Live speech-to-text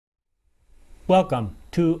Welcome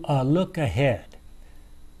to A Look Ahead.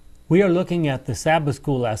 We are looking at the Sabbath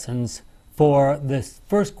School lessons for this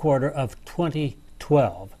first quarter of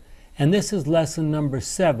 2012. And this is lesson number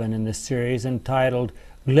 7 in this series, entitled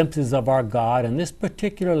Glimpses of Our God. And this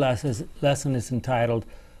particular lesson is entitled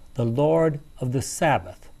The Lord of the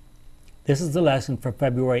Sabbath. This is the lesson for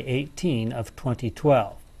February 18 of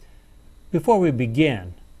 2012. Before we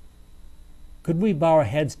begin, could we bow our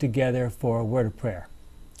heads together for a word of prayer?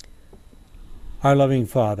 Our loving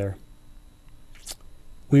Father,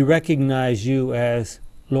 we recognize you as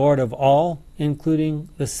Lord of all, including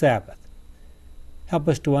the Sabbath. Help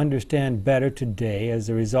us to understand better today, as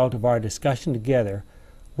a result of our discussion together,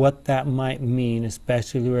 what that might mean,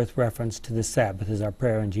 especially with reference to the Sabbath, is our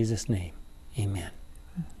prayer in Jesus' name. Amen.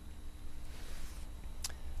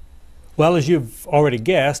 Well, as you've already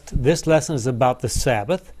guessed, this lesson is about the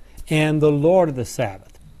Sabbath and the Lord of the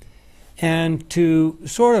Sabbath. And to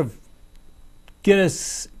sort of get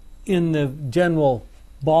us in the general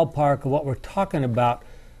ballpark of what we're talking about,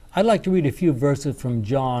 I'd like to read a few verses from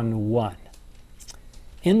John 1.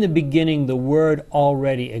 In the beginning, the Word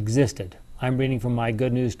already existed. I'm reading from my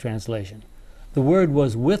Good News translation. The Word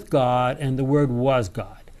was with God, and the Word was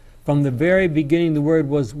God. From the very beginning, the Word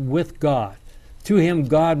was with God. Through Him,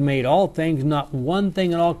 God made all things. Not one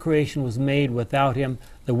thing in all creation was made without Him.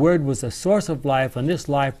 The Word was the source of life, and this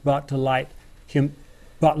life brought light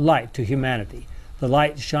to humanity. The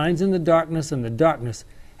light shines in the darkness, and the darkness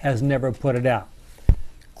has never put it out.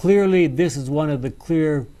 Clearly, this is one of the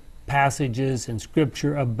clear passages in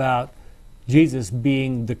Scripture about Jesus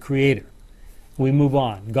being the Creator. We move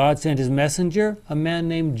on. God sent His messenger, a man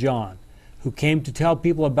named John, who came to tell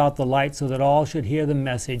people about the light so that all should hear the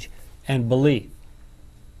message and believe.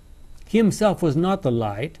 He himself was not the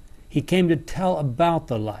light. He came to tell about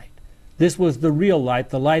the light. This was the real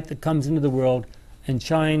light, the light that comes into the world and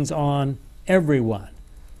shines on everyone.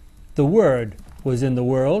 The Word was in the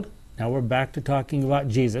world. Now we're back to talking about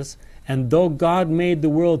Jesus. And though God made the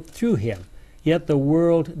world through Him, yet the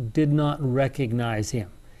world did not recognize Him.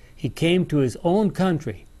 He came to His own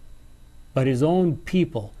country, but His own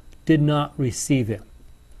people did not receive Him.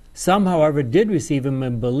 Some, however, did receive Him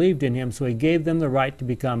and believed in Him, so He gave them the right to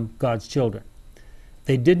become God's children.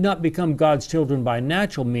 They did not become God's children by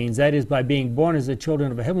natural means, that is, by being born as the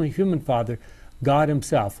children of a heavenly human Father. God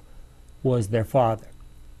Himself was their Father.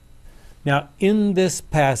 Now, in this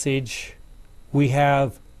passage, we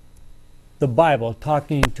have the Bible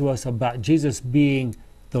talking to us about Jesus being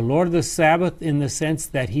the Lord of the Sabbath, in the sense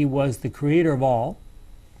that He was the Creator of all.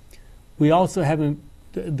 We also have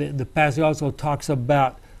the passage also talks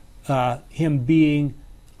about Him being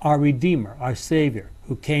our Redeemer, our Savior,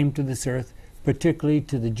 who came to this earth, particularly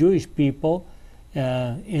to the Jewish people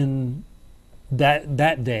in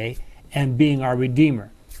that day, and being our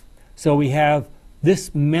Redeemer. So we have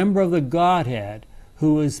this member of the Godhead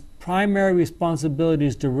whose primary responsibility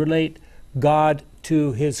is to relate God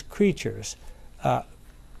to His creatures,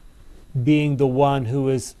 being the one who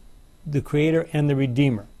is the Creator and the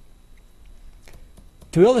Redeemer.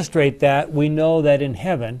 To illustrate that, we know that in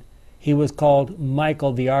heaven He was called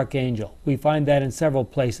Michael the Archangel. We find that in several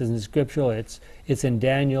places in Scripture. It's in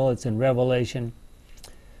Daniel, it's in Revelation.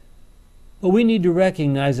 But we need to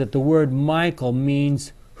recognize that the word Michael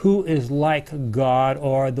means who is like God,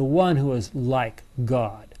 or the one who is like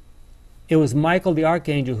God. It was Michael the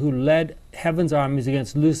Archangel who led heaven's armies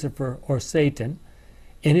against Lucifer, or Satan,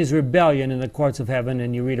 in his rebellion in the courts of heaven,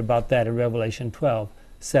 and you read about that in Revelation 12,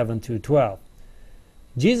 7 through 12.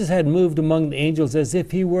 Jesus had moved among the angels as if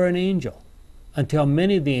He were an angel, until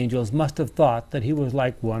many of the angels must have thought that He was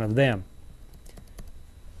like one of them.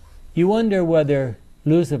 You wonder whether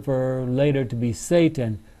Lucifer, later to be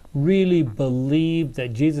Satan, really believed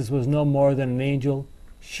that Jesus was no more than an angel.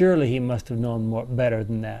 Surely he must have known better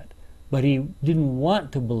than that. But he didn't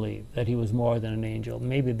want to believe that he was more than an angel.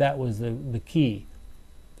 Maybe that was the key.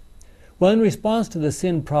 Well, in response to the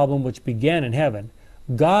sin problem which began in heaven,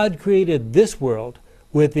 God created this world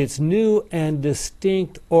with its new and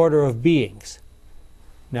distinct order of beings.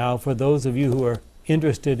 Now, for those of you who are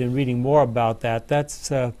interested in reading more about that,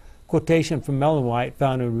 that's a quotation from Ellen White,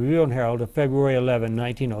 found in Review and Herald of February 11,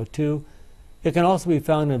 1902. It can also be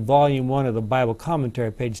found in Volume 1 of the Bible Commentary,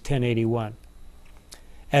 page 1081.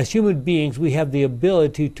 As human beings, we have the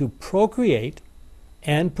ability to procreate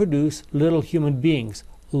and produce little human beings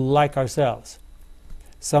like ourselves.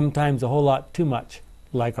 Sometimes a whole lot too much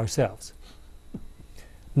like ourselves.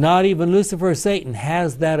 Not even Lucifer or Satan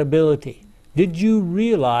has that ability. Did you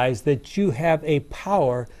realize that you have a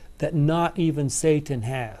power that not even Satan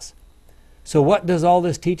has? So what does all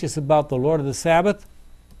this teach us about the Lord of the Sabbath?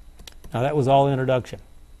 Now, that was all introduction.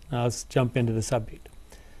 Now let's jump into the subject.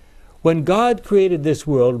 When God created this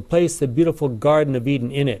world and placed the beautiful Garden of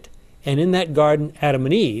Eden in it, and in that garden Adam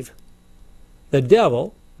and Eve, the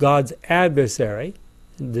devil, God's adversary,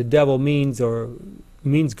 the devil means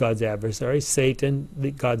God's adversary,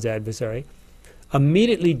 Satan, God's adversary,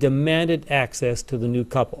 immediately demanded access to the new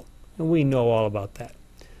couple. And we know all about that.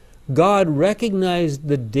 God recognized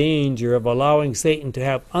the danger of allowing Satan to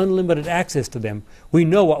have unlimited access to them. We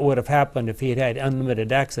know what would have happened if he had had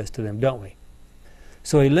unlimited access to them, don't we?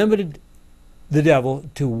 So he limited the devil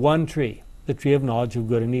to one tree, the tree of knowledge of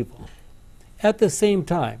good and evil. At the same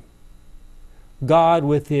time, God,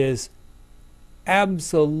 with his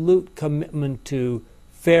absolute commitment to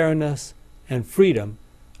fairness and freedom,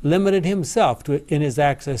 limited himself in his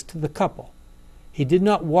access to the couple. He did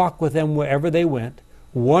not walk with them wherever they went,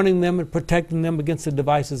 warning them and protecting them against the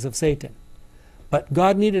devices of Satan. But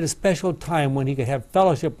God needed a special time when he could have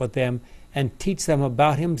fellowship with them and teach them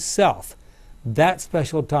about himself. That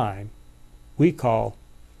special time we call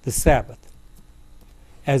the Sabbath.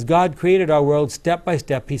 As God created our world step by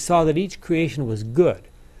step, he saw that each creation was good.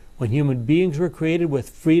 When human beings were created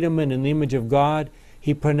with freedom and in the image of God,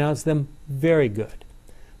 he pronounced them very good.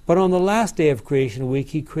 But on the last day of creation week,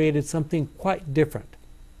 he created something quite different.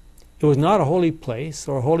 It was not a holy place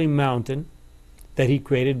or a holy mountain that he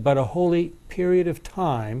created, but a holy period of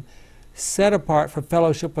time set apart for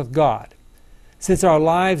fellowship with God. Since our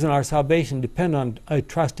lives and our salvation depend on a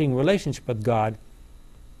trusting relationship with God,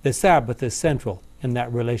 the Sabbath is central in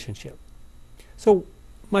that relationship. So,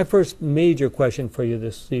 my first major question for you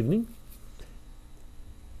this evening: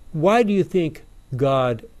 why do you think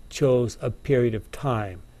God chose a period of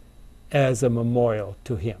time as a memorial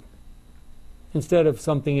to him, instead of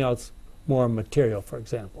something else more material, for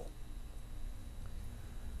example?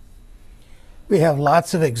 We have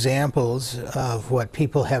lots of examples of what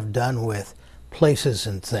people have done with places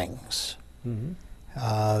and things.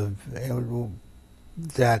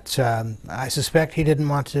 That I suspect he didn't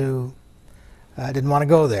want to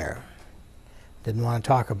go there. Didn't want to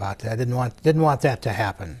talk about that. Didn't want that to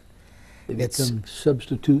happen. It's some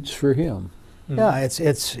substitutes for him. Yeah,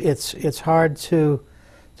 it's hard to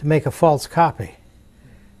make a false copy.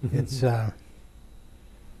 It's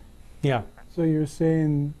yeah. So you're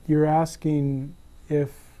saying you're asking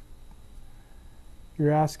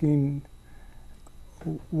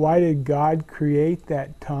why did God create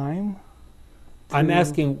that time? I'm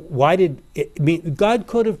asking, why did it, I mean, God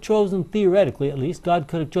could have chosen, theoretically at least, God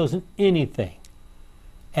could have chosen anything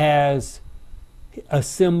as a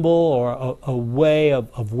symbol or a way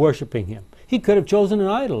of worshiping him. He could have chosen an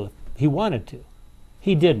idol if he wanted to.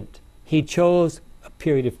 He didn't. He chose a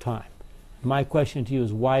period of time. My question to you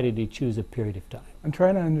is, why did he choose a period of time? I'm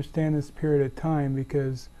trying to understand this period of time,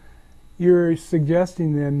 because you're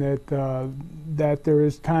suggesting then that there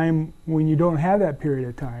is time when you don't have that period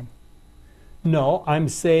of time. No, I'm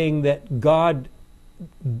saying that God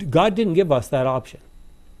didn't give us that option.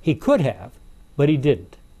 He could have, but he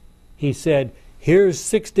didn't. He said, here's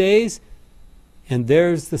 6 days, and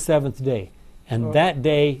there's the seventh day. And that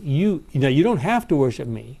day, you don't have to worship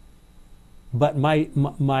me, but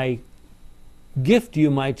my gift to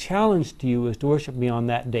you, my challenge to you is to worship me on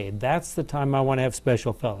that day. That's the time I want to have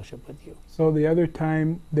special fellowship with you. So the other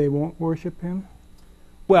time they won't worship him?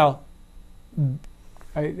 Well,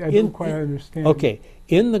 I don't quite understand. Okay,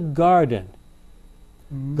 in the garden,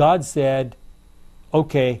 God said,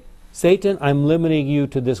 okay, Satan, I'm limiting you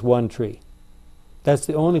to this one tree. That's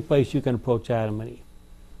the only place you can approach Adam and Eve.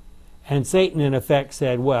 And Satan, in effect,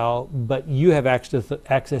 said, well, but you have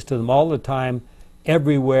access to them all the time,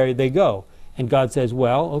 everywhere they go. And God says,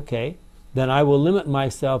 well, okay, then I will limit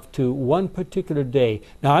myself to one particular day.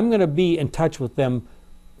 Now, I'm going to be in touch with them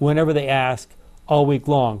whenever they ask all week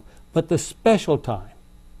long. But the special time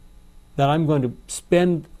that I'm going to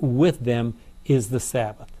spend with them is the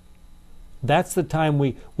Sabbath. That's the time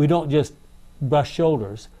we don't just brush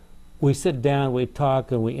shoulders. We sit down, we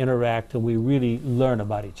talk, and we interact, and we really learn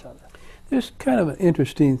about each other. There's kind of an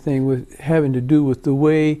interesting thing with having to do with the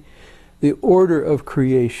way, the order of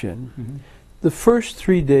creation. The first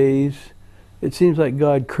 3 days, it seems like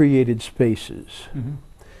God created spaces.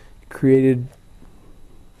 Created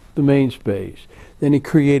the main space. Then he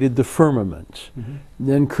created the firmaments.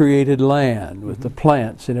 Then created land with the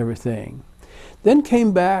plants and everything. Then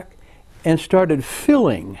came back and started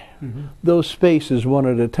filling those spaces one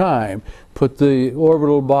at a time. Put the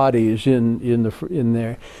orbital bodies in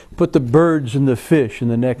there. Put the birds and the fish in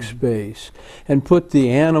the next space. And put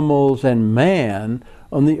the animals and man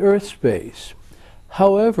on the earth space.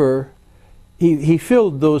 However, he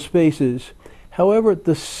filled those spaces. However,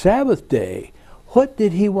 the Sabbath day, what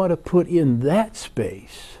did he want to put in that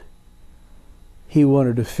space? He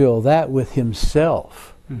wanted to fill that with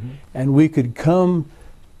Himself. And we could come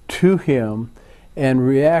to Him and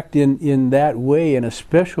react in that way, in a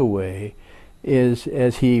special way,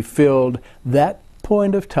 as He filled that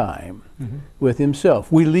point of time with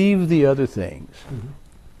Himself. We leave the other things.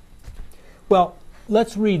 Well,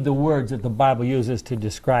 let's read the words that the Bible uses to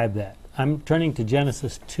describe that. I'm turning to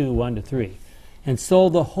Genesis 2, 1-3. And so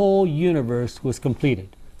the whole universe was completed.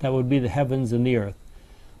 That would be the heavens and the earth.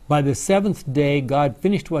 By the seventh day, God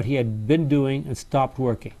finished what He had been doing and stopped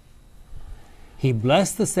working. He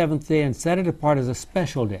blessed the seventh day and set it apart as a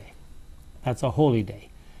special day. That's a holy day.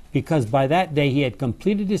 Because by that day He had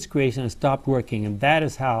completed His creation and stopped working, and that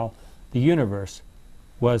is how the universe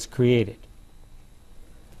was created.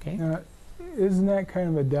 Okay? Now, isn't that kind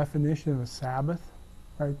of a definition of a Sabbath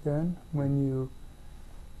right then? When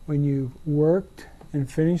you worked and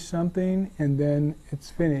finished something, and then it's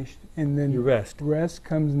finished, and then You rest. Rest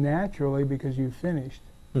comes naturally because you finished.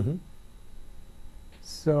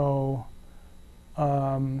 So,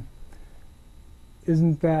 isn't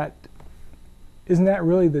that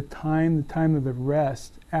really the time of the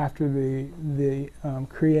rest after the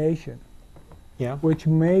creation? Yeah. Which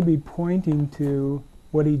may be pointing to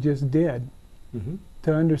what He just did,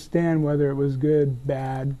 to understand whether it was good,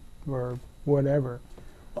 bad, or whatever.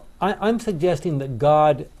 I'm suggesting that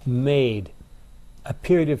God made a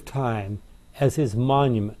period of time as His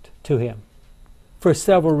monument to Him for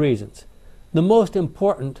several reasons. The most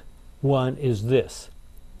important one is this: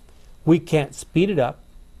 we can't speed it up,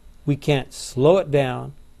 we can't slow it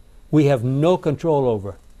down, we have no control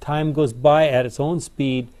over it. Time goes by at its own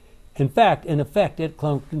speed. In effect, it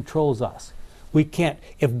controls us. We can't.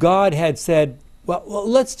 If God had said, well,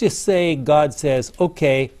 let's just say God says,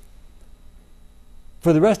 okay,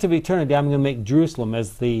 for the rest of eternity, I'm going to make Jerusalem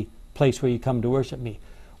as the place where you come to worship me.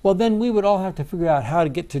 Well, then we would all have to figure out how to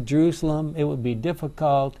get to Jerusalem. It would be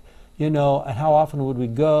difficult, and how often would we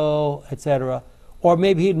go, etc. Or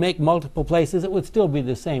maybe He'd make multiple places. It would still be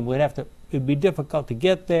the same. It'd be difficult to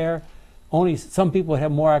get there. Only some people would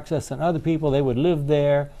have more access than other people. They would live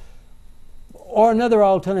there. Or another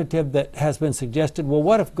alternative that has been suggested, well,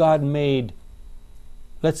 what if God made,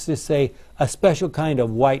 let's just say, a special kind of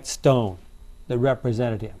white stone that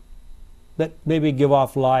represented Him, that maybe give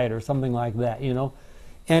off light or something like that,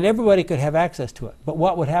 and everybody could have access to it. But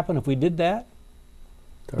what would happen if we did that?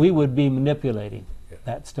 We would be manipulating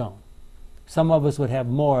that stone. Some of us would have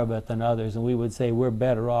more of it than others, and we would say we're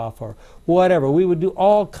better off or whatever. We would do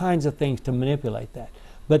all kinds of things to manipulate that.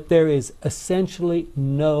 But there is essentially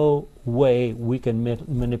no way we can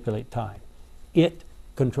manipulate time. It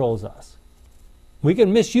controls us. We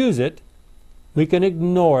can misuse it. We can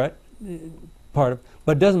ignore it, but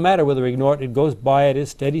it doesn't matter whether we ignore it. It goes by at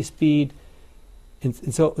its steady speed.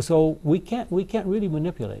 And so we can't really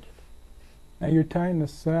manipulate it. Now you're tying the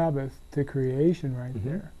Sabbath to creation right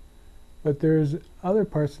there. But there's other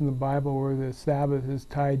parts in the Bible where the Sabbath is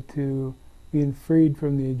tied to being freed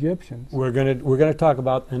from the Egyptians. We're gonna talk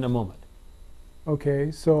about in a moment.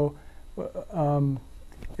 Okay, so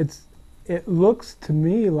it looks to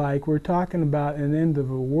me like we're talking about an end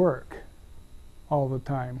of a work all the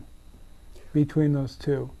time between those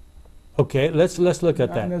two. Okay, let's look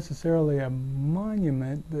at that. Not necessarily a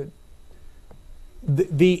monument, but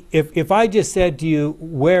if I just said to you,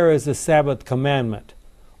 where is the Sabbath commandment?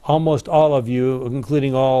 Almost all of you,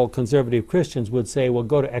 including all conservative Christians, would say, well,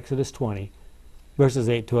 go to Exodus 20, verses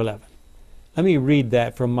 8 to 11. Let me read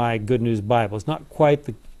that from my Good News Bible. It's not quite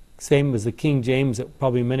the same as the King James that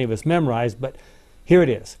probably many of us memorized, but here it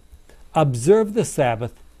is. Observe the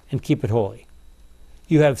Sabbath and keep it holy.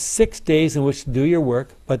 You have 6 days in which to do your work,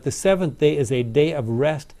 but the seventh day is a day of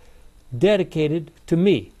rest dedicated to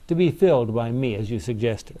me, to be filled by me, as you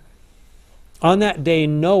suggested. On that day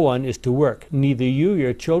no one is to work, neither you,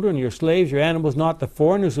 your children, your slaves, your animals, not the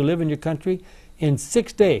foreigners who live in your country. In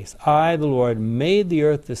 6 days I, the Lord, made the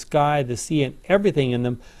earth, the sky, the sea, and everything in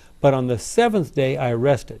them, but on the seventh day I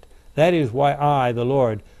rested. That is why I, the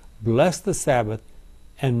Lord, blessed the Sabbath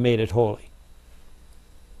and made it holy.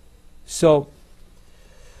 So,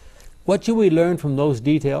 what should we learn from those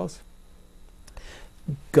details?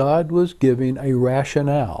 God was giving a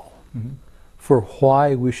rationale for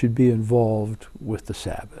why we should be involved with the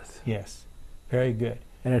Sabbath. Yes, very good.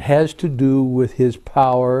 And it has to do with His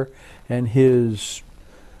power and His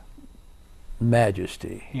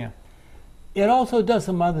majesty. Yeah. It also does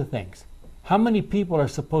some other things. How many people are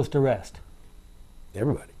supposed to rest?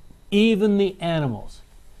 Everybody. Even the animals.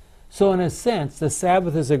 So in a sense, the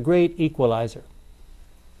Sabbath is a great equalizer.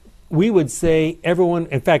 We would say everyone,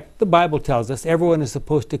 in fact, the Bible tells us everyone is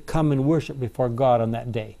supposed to come and worship before God on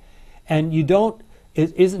that day. And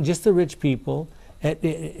it isn't just the rich people,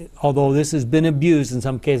 although this has been abused in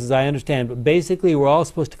some cases, I understand, but basically we're all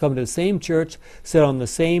supposed to come to the same church, sit on the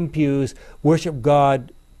same pews, worship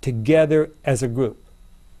God together as a group,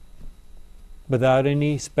 without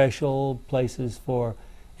any special places for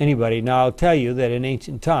anybody. Now I'll tell you that in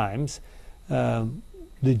ancient times,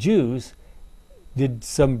 the Jews did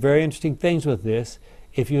some very interesting things with this.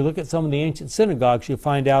 If you look at some of the ancient synagogues, you'll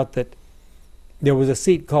find out that there was a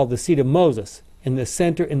seat called the seat of Moses in the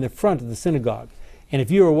center, in the front of the synagogue. And if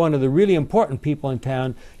you were one of the really important people in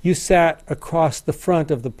town, you sat across the front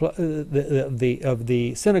of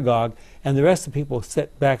the synagogue, and the rest of the people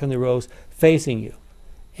sat back in the rows facing you.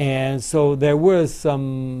 And so there were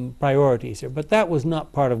some priorities here, but that was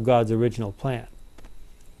not part of God's original plan.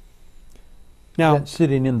 Now, that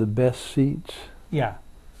sitting in the best seats. Yeah,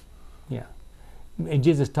 yeah. And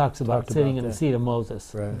Jesus talks about sitting in the seat of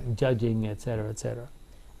Moses, right, judging, etc., etc.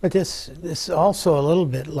 But this is also a little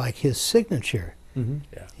bit like his signature. Mm-hmm.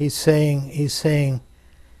 Yeah. He's saying,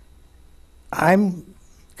 I'm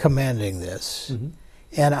commanding this, Mm-hmm.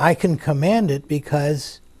 and I can command it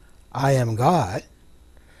because I am God,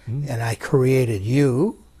 Mm-hmm. and I created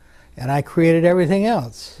you, and I created everything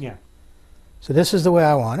else. Yeah. So this is the way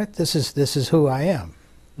I want it. This is who I am.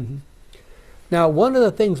 Mm-hmm. Now, one of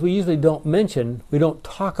the things we usually don't mention, we don't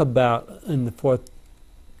talk about in the fourth,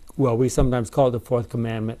 well, we sometimes call it the fourth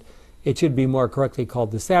commandment. It should be more correctly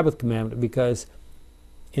called the Sabbath commandment, because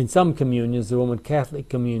in some communions, the Roman Catholic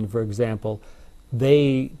communion, for example,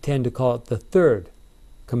 they tend to call it the third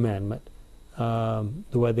commandment. The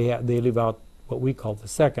way they leave out what we call the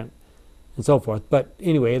second, and so forth. But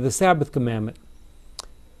anyway, the Sabbath commandment.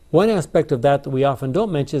 One aspect of that we often don't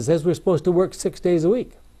mention is that we're supposed to work 6 days a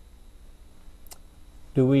week.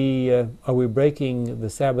 Are we breaking the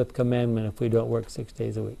Sabbath commandment if we don't work 6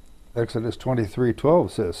 days a week? Exodus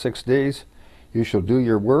 23:12 says, 6 days you shall do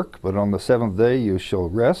your work, but on the seventh day you shall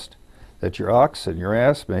rest, that your ox and your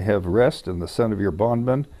ass may have rest, and the son of your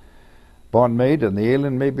bondmaid and the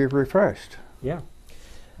alien may be refreshed. Yeah.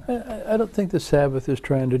 I don't think the Sabbath is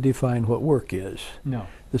trying to define what work is. No.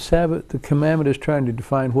 The commandment is trying to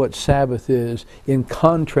define what Sabbath is in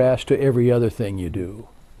contrast to every other thing you do.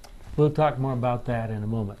 We'll talk more about that in a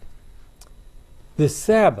moment. The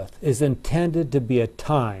Sabbath is intended to be a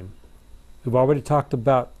time. We've already talked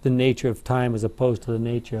about the nature of time as opposed to the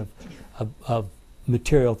nature of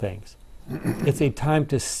material things. It's a time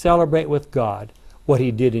to celebrate with God what He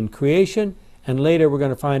did in creation, and later we're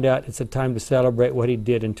going to find out it's a time to celebrate what He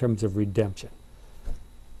did in terms of redemption.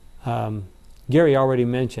 Gary already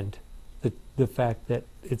mentioned the fact that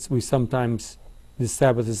the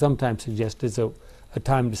Sabbath is sometimes suggested as a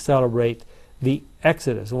time to celebrate the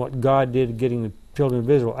Exodus and what God did getting the children of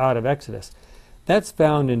Israel out of Exodus. That's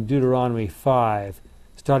found in Deuteronomy 5,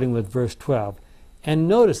 starting with verse 12. And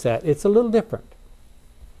notice that it's a little different.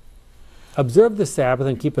 Observe the Sabbath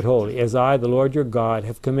and keep it holy, as I, the Lord your God,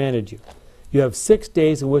 have commanded you. You have 6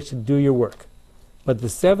 days in which to do your work, but the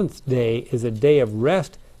seventh day is a day of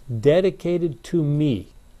rest dedicated to me.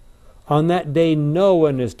 On that day no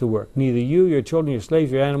one is to work, neither you, your children, your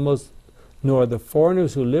slaves, your animals, nor the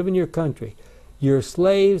foreigners who live in your country. Your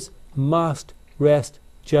slaves must rest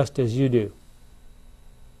just as you do.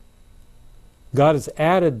 God has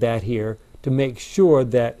added that here to make sure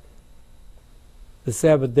that the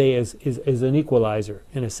Sabbath day is an equalizer,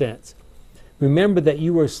 in a sense. Remember that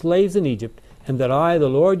you were slaves in Egypt, and that I, the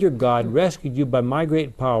Lord your God, rescued you by my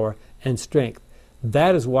great power and strength.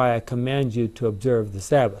 That is why I command you to observe the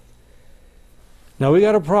Sabbath. Now we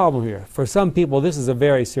got a problem here. For some people, this is a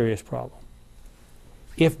very serious problem.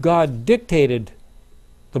 If God dictated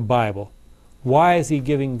the Bible, why is He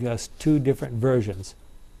giving us two different versions?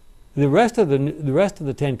 The rest of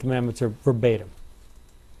the Ten Commandments are verbatim.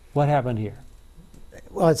 What happened here?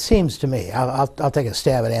 Well, it seems to me, I'll take a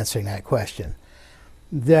stab at answering that question,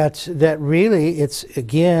 that really it's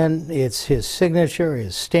His signature,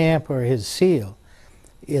 His stamp, or His seal.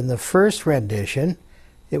 In the first rendition,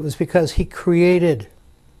 it was because He created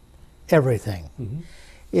everything. Mm-hmm.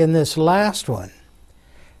 In this last one,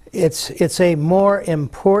 it's a more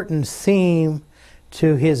important theme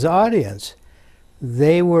to His audience.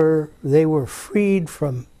 They were freed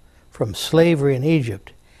from slavery in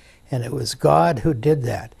Egypt, and it was God who did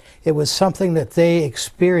that. It was something that they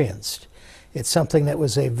experienced. It's something that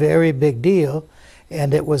was a very big deal,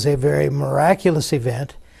 and it was a very miraculous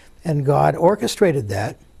event, and God orchestrated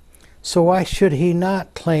that. So why should He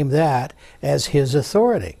not claim that as His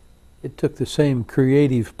authority? It took the same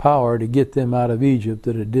creative power to get them out of Egypt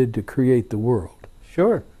that it did to create the world.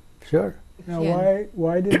 Sure. Now, Yeah.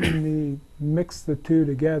 why didn't He mix the two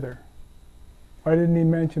together? Why didn't He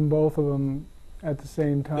mention both of them at the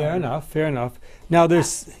same time. Fair enough, fair enough. Now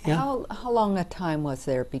there's... yeah? How long a time was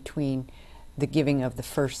there between the giving of the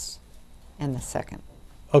first and the second?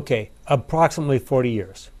 Okay, approximately 40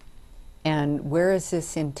 years. And where is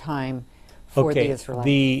this in time for the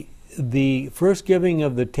Israelites? The first giving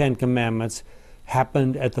of the Ten Commandments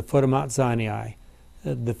happened at the foot of Mount Sinai.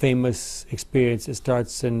 The famous experience, it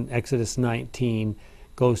starts in Exodus 19,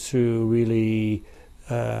 goes through really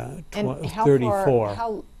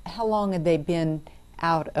 34. How long had they been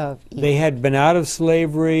out of Egypt? They had been out of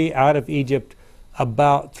slavery, out of Egypt,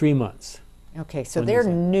 about 3 months. Okay, so they're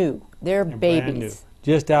new. They're brand new. babies.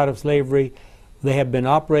 Just out of slavery. They have been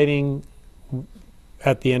operating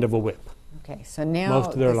at the end of a whip. Okay, so now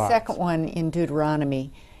Most of their the lives. second one in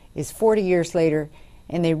Deuteronomy is 40 years later,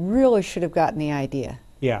 and they really should have gotten the idea.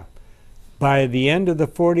 Yeah. By the end of the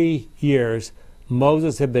 40 years,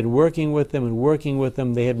 Moses had been working with them and working with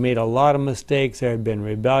them. They had made a lot of mistakes. There had been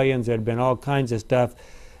rebellions. There had been all kinds of stuff.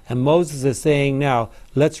 And Moses is saying, now,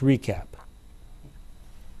 let's recap.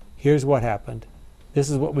 Here's what happened. This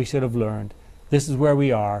is what we should have learned. This is where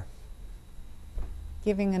we are.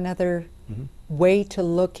 Giving another way to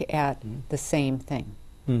look at the same thing.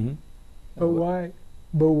 Mm-hmm.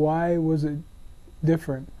 But why was it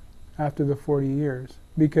different after the 40 years?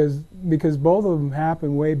 Because both of them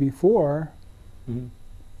happened way before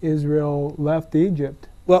Israel left Egypt.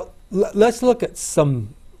 Well, let's look at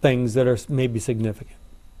some things that are maybe significant.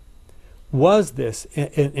 Was this,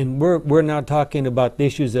 and we're now talking about the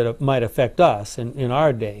issues that might affect us in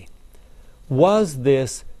our day, was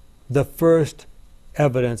this the first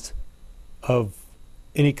evidence of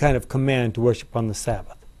any kind of command to worship on the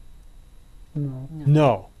Sabbath? No.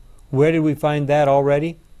 No. Where did we find that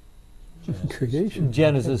already? Creation.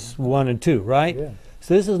 Genesis 1 and 2, right? Yeah.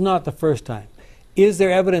 So this is not the first time. Is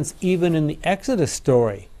there evidence even in the Exodus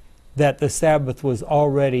story that the Sabbath was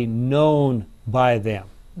already known by them?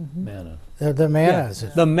 Manna. The manna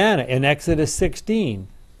is The manna in Exodus 16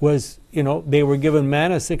 was, they were given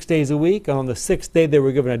manna 6 days a week. And on the sixth day, they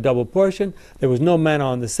were given a double portion. There was no manna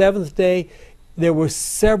on the seventh day. There were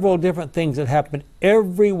several different things that happened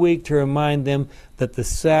every week to remind them that the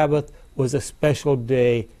Sabbath was a special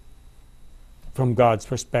day from God's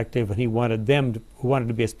perspective, and He wanted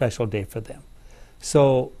to be a special day for them.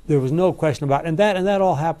 So there was no question about it. And that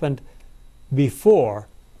all happened before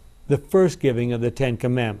the first giving of the Ten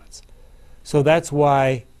Commandments. So that's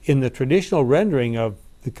why in the traditional rendering of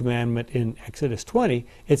the commandment in Exodus 20,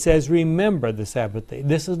 it says, remember the Sabbath day.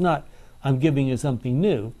 This is not, I'm giving you something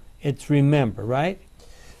new. It's remember, right?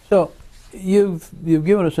 So you've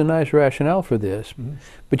given us a nice rationale for this,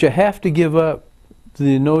 but you have to give up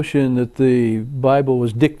the notion that the Bible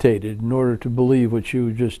was dictated in order to believe what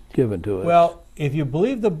you just given to us. Well, if you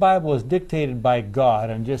believe the Bible is dictated by God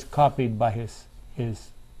and just copied by his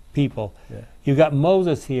people, you've got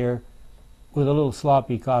Moses here with a little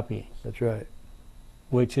sloppy copying. That's right.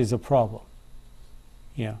 Which is a problem.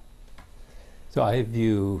 Yeah. So I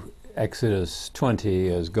view Exodus 20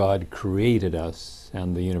 as God created us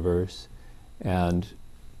and the universe, and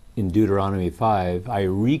in Deuteronomy 5, I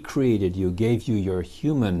recreated you, gave you your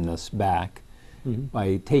humanness back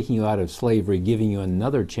by taking you out of slavery, giving you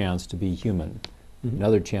another chance to be human,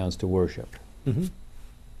 another chance to worship.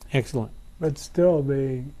 Excellent. But still,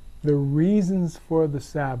 the reasons for the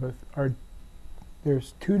Sabbath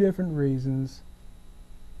there's two different reasons.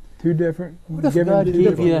 Two different. What if God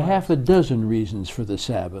gave you half a dozen reasons for the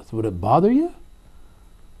Sabbath? Would it bother you?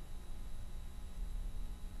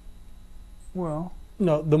 Well,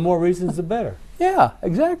 no, the more reasons, the better. Yeah,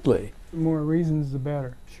 exactly. The more reasons, the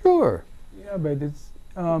better. Sure. Yeah, but it's.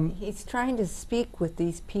 He's trying to speak with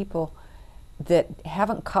these people that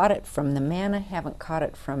haven't caught it from the manna, haven't caught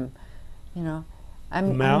it from,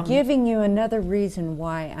 I'm giving you another reason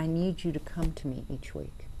why I need you to come to me each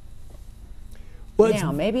week. Well,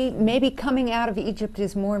 now, maybe coming out of Egypt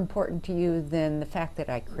is more important to you than the fact that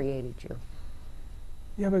I created you.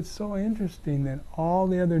 Yeah, but it's so interesting that all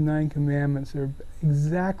the other 9 commandments are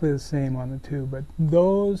exactly the same on the two, but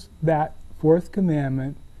that fourth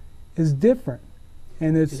commandment is different.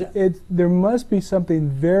 And there must be something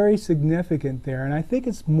very significant there, and I think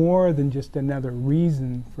it's more than just another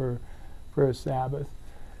reason for a Sabbath.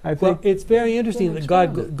 I think it's very interesting that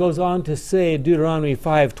God goes on to say in Deuteronomy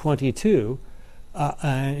 5:22,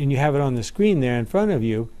 and you have it on the screen there in front of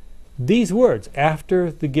you, these words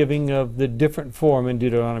after the giving of the different form in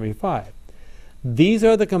Deuteronomy 5. These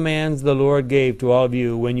are the commands the Lord gave to all of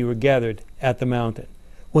you when you were gathered at the mountain,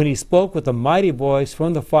 when He spoke with a mighty voice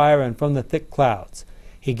from the fire and from the thick clouds.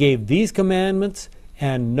 He gave these commandments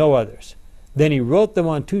and no others. Then He wrote them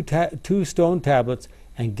on two stone tablets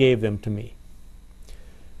and gave them to me.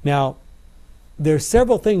 Now, there's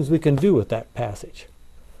several things we can do with that passage.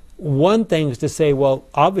 One thing is to say, well,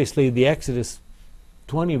 obviously the Exodus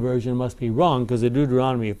 20 version must be wrong because the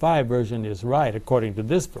Deuteronomy 5 version is right according to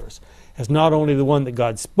this verse. It's not only the one that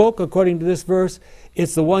God spoke according to this verse,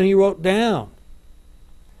 it's the one he wrote down.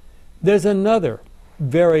 There's another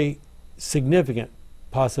very significant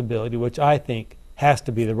possibility, which I think has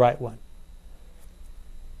to be the right one.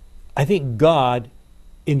 I think God,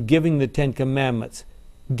 in giving the Ten Commandments,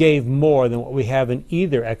 gave more than what we have in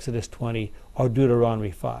either Exodus 20 or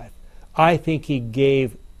Deuteronomy 5. I think he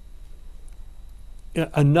gave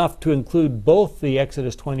enough to include both the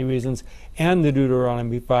Exodus 20 reasons and the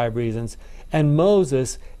Deuteronomy 5 reasons. And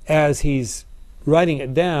Moses, as he's writing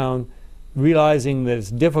it down, realizing that it's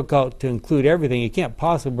difficult to include everything, he can't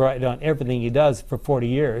possibly write down everything he does for 40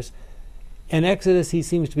 years. In Exodus, he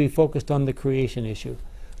seems to be focused on the creation issue.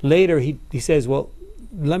 Later, he says, well,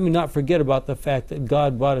 let me not forget about the fact that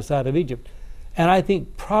God brought us out of Egypt. And I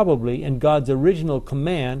think probably in God's original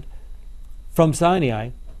command from Sinai,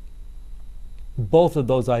 both of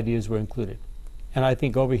those ideas were included. And I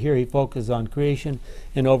think over here he focuses on creation,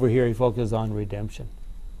 and over here he focuses on redemption.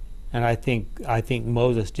 And I think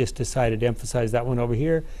Moses just decided to emphasize that one over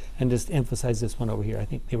here and just emphasize this one over here. I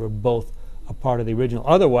think they were both a part of the original.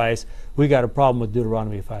 Otherwise, we got a problem with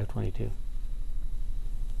Deuteronomy 5:22.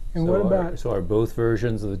 And what about... So are both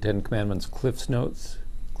versions of the Ten Commandments cliff notes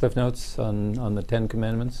on the Ten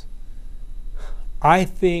Commandments? I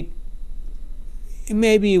think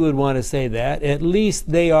maybe you would want to say that. At least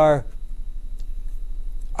they are...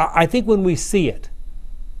 I think when we see it,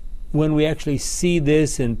 when we actually see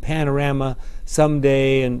this in panorama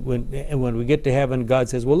someday, and when we get to heaven, God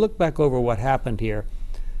says, well, look back over what happened here.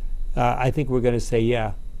 I think we're going to say,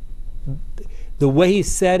 yeah. The way he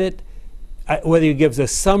said it, whether he gives a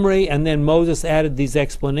summary and then Moses added these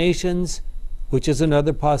explanations, which is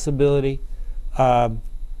another possibility, I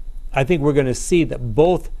think we're going to see that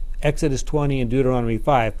both Exodus 20 and Deuteronomy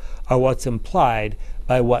 5 are what's implied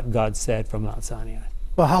by what God said from Mount Sinai.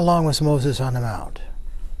 Well, how long was Moses on the Mount?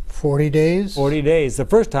 40 days? 40 days the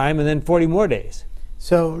first time, and then 40 more days.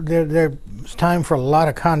 So there's time for a lot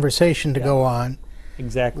of conversation to go on.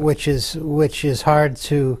 Exactly. Which is hard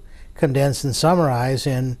to condense and summarize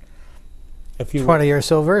in a few 20 or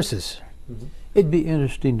so verses. Mm-hmm. It'd be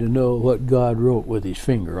interesting to know what God wrote with his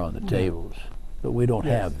finger on the tables, but we don't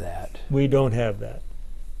have that. We don't have that.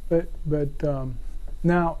 But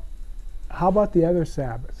now, how about the other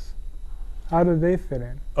Sabbaths? How do they fit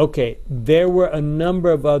in? Okay, there were a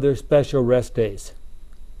number of other special rest days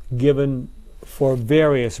given for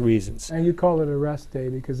various reasons. And you call it a rest day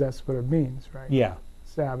because that's what it means, right? Yeah.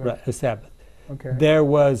 Sabbath. Right, a Sabbath. Okay. There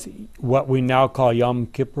was what we now call Yom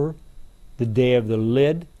Kippur, the Day of the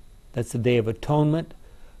Lid. That's the Day of Atonement.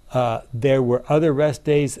 There were other rest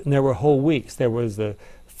days, and there were whole weeks. There was the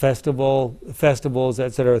festivals,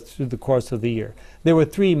 etc., through the course of the year. There were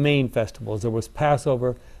three main festivals. There was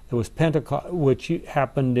Passover, there was Pentecost, which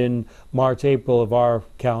happened in March, April of our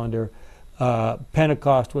calendar,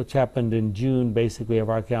 Pentecost, which happened in June, basically, of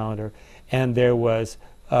our calendar, and there was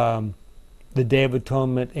the Day of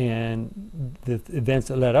Atonement and the events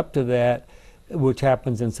that led up to that, which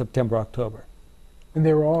happens in September, October. And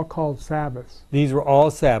they were all called Sabbaths. These were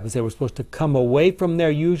all Sabbaths. They were supposed to come away from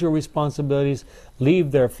their usual responsibilities,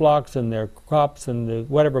 leave their flocks and their crops and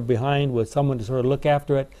whatever behind with someone to sort of look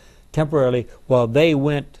after it temporarily while they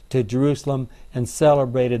went to Jerusalem and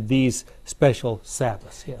celebrated these special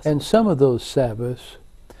Sabbaths. Yes. And some of those Sabbaths,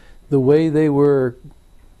 the way they were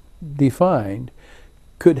defined,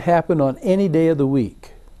 could happen on any day of the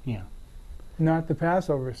week. Yeah. Not the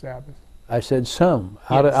Passover Sabbath. I said some.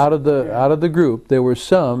 Yes. Out of the group, there were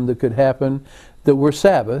some that could happen that were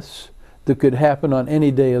Sabbaths that could happen on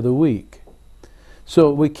any day of the week.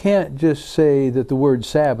 So we can't just say that the word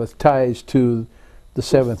Sabbath ties to the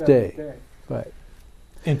seventh day. Right.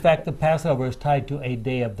 In fact, the Passover is tied to a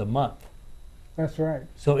day of the month. That's right.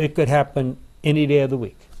 So it could happen any day of the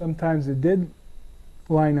week. Sometimes it did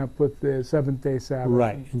line up with the Seventh-day Sabbath.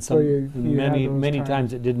 Right. And so you many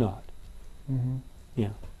times it did not. Mm-hmm. Yeah.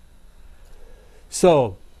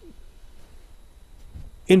 So,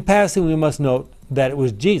 in passing, we must note that it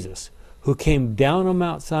was Jesus who came down on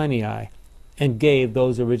Mount Sinai and gave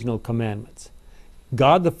those original commandments.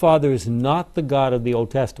 God the Father is not the God of the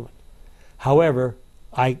Old Testament. However,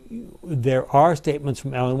 there are statements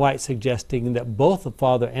from Ellen White suggesting that both the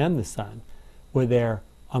Father and the Son were there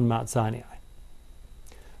on Mount Sinai.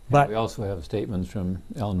 But we also have statements from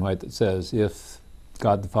Ellen White that says if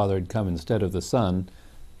God the Father had come instead of the Son,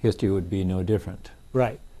 history would be no different.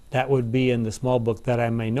 Right. That would be in the small book That I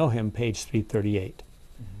May Know Him, page 338.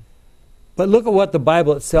 But look at what the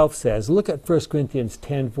Bible itself says. Look at 1 Corinthians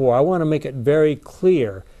 10:4. I want to make it very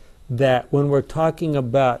clear that when we're talking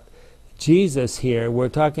about Jesus here, we're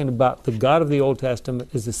talking about the God of the Old Testament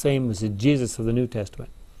is the same as the Jesus of the New Testament.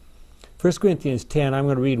 1 Corinthians 10, I'm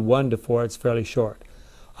going to read 1-4. It's fairly short.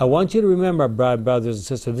 I want you to remember, brothers and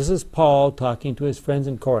sisters, this is Paul talking to his friends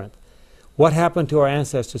in Corinth. What happened to our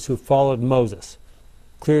ancestors who followed Moses?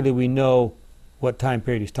 Clearly we know what time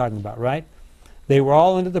period he's talking about, right? They were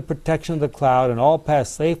all under the protection of the cloud and all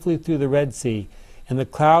passed safely through the Red Sea. In the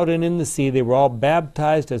cloud and in the sea they were all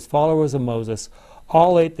baptized as followers of Moses.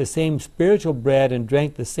 All ate the same spiritual bread and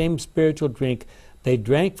drank the same spiritual drink. They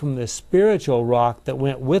drank from the spiritual rock that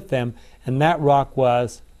went with them, and that rock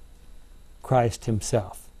was Christ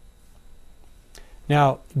himself.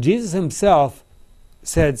 Now, Jesus himself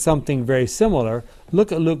said something very similar.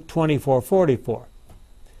 Look at Luke 24:44.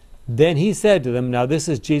 Then he said to them, now this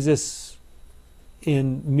is Jesus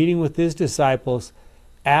in meeting with his disciples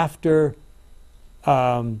after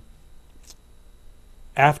the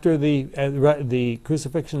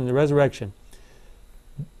crucifixion and the resurrection.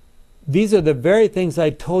 These are the very things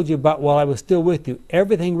I told you about while I was still with you.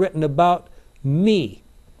 Everything written about me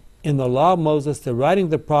in the law of Moses, the writing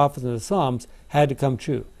of the prophets and the Psalms had to come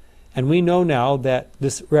true. And we know now that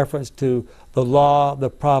this reference to the law, the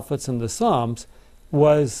prophets, and the Psalms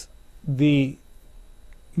was the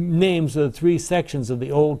names of the three sections of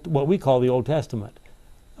the old, what we call the Old Testament,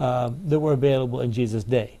 that were available in Jesus'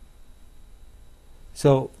 day.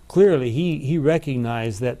 So clearly he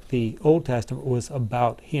recognized that the Old Testament was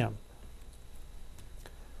about him.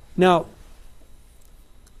 Now,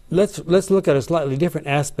 let's look at a slightly different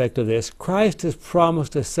aspect of this. Christ has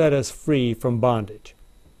promised to set us free from bondage.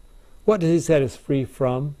 What does he set us free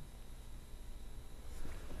from?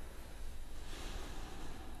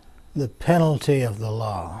 The penalty of the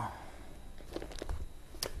law.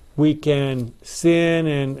 We can sin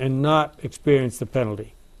and not experience the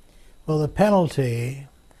penalty. Well, the penalty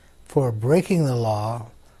for breaking the law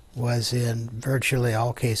was in virtually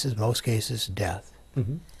all cases, most cases, death.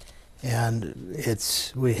 Mm-hmm. And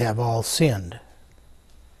we have all sinned.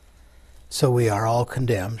 So we are all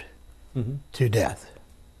condemned Mm-hmm. to death.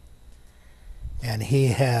 And he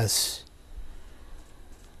has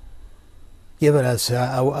given us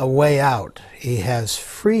a way out. He has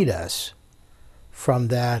freed us from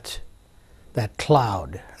that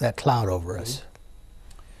cloud over us.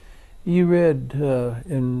 You read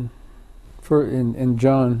in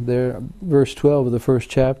John there, verse 12 of the first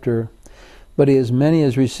chapter, but as many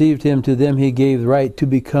as received him, to them he gave the right to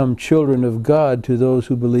become children of God, to those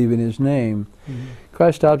who believe in his name. Mm-hmm.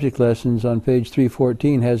 Christ Object Lessons on page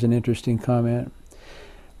 314 has an interesting comment.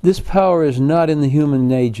 This power is not in the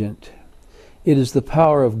human agent. It is the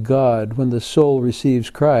power of God. When the soul receives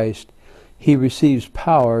Christ, he receives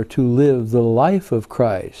power to live the life of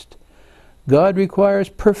Christ. God requires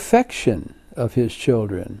perfection of his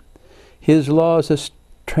children. His law is a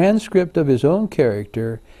transcript of his own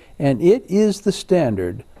character, and it is the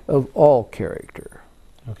standard of all character.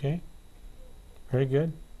 Okay. Very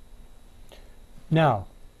good. Now,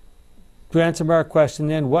 to answer our question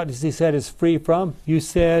then, what does he set us free from? You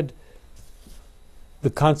said the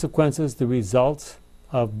consequences, the results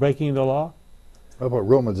of breaking the law? How about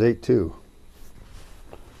Romans 8:2?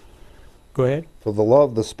 Go ahead. For the law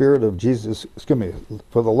of the Spirit of Jesus,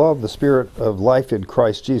 for the law of the Spirit of life in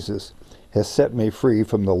Christ Jesus has set me free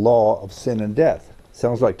from the law of sin and death.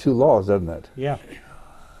 Sounds like two laws, doesn't it? Yeah.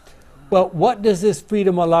 Well, what does this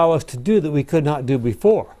freedom allow us to do that we could not do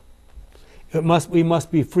before? We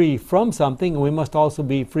must be free from something, and we must also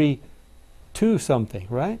be free to something,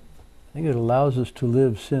 right? I think it allows us to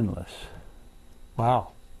live sinless.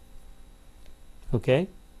 Wow. Okay.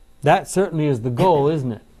 That certainly is the goal,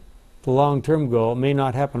 isn't it? The long-term goal. It may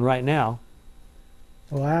not happen right now.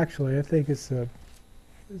 Well, actually, I think it's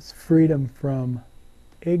freedom from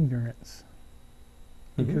ignorance.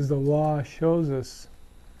 Because the law shows us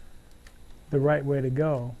the right way to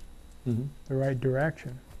go, the right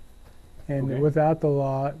direction. And without the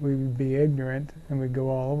law, we would be ignorant and we'd go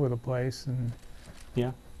all over the place. And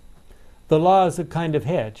yeah. The law is a kind of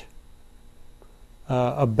hedge,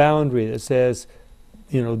 a boundary that says,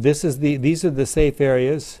 you know, these are the safe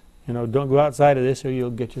areas. You know, don't go outside of this or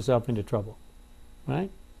you'll get yourself into trouble.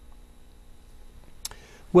 Right?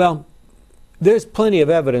 Well, there's plenty of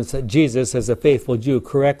evidence that Jesus, as a faithful Jew,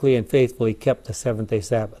 correctly and faithfully kept the seventh-day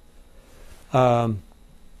Sabbath. One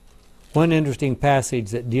interesting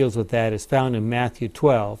passage that deals with that is found in Matthew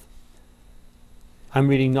 12. I'm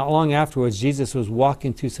reading, not long afterwards, Jesus was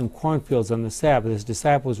walking through some cornfields on the Sabbath. His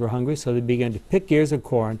disciples were hungry, so they began to pick ears of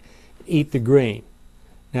corn and eat the grain.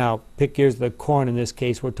 Now, pick ears of the corn in this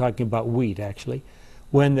case. We're talking about wheat, actually.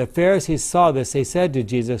 When the Pharisees saw this, they said to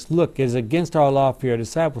Jesus, "Look, it is against our law for your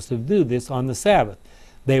disciples to do this on the Sabbath."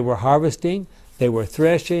 They were harvesting, they were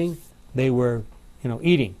threshing, they were,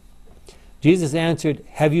 eating. Jesus answered,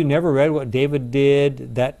 "Have you never read what David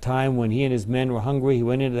did that time when he and his men were hungry? He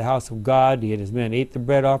went into the house of God. He and his men ate the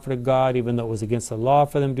bread offered to God, even though it was against the law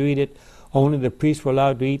for them to eat it. Only the priests were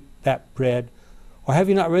allowed to eat that bread. Or have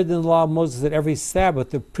you not read in the law of Moses that every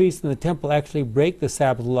Sabbath the priests in the temple actually break the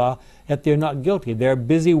Sabbath law, yet they're not guilty? They're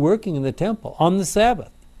busy working in the temple on the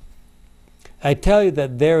Sabbath. I tell you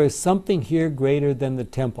that there is something here greater than the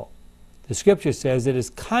temple. The scripture says it is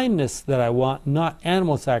kindness that I want, not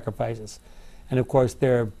animal sacrifices." And of course,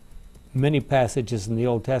 there are many passages in the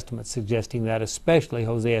Old Testament suggesting that, especially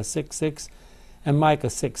Hosea 6:6 and Micah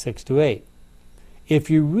 6:6-8. "If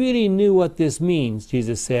you really knew what this means,"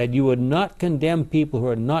 Jesus said, "you would not condemn people who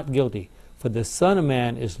are not guilty, for the Son of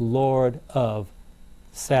Man is Lord of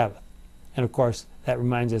Sabbath." And of course, that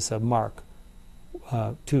reminds us of Mark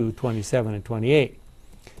 2:27 and 28.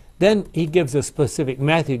 Then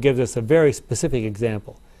Matthew gives us a very specific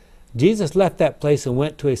example. Jesus left that place and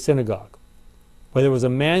went to a synagogue, where there was a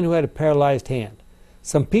man who had a paralyzed hand.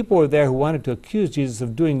 Some people were there who wanted to accuse Jesus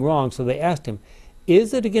of doing wrong, so they asked him,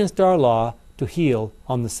 "Is it against our law to heal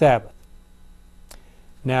on the Sabbath?"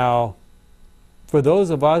 Now, for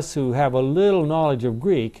those of us who have a little knowledge of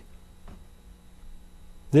Greek,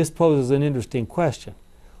 this poses an interesting question.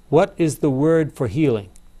 What is the word for healing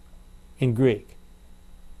in Greek?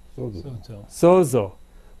 Sozo.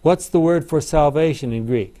 What's the word for salvation in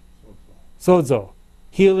Greek? Sozo.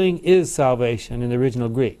 Healing is salvation in the original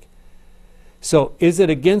Greek. So, is it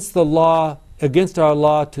against the law, against our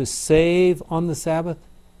law, to save on the Sabbath?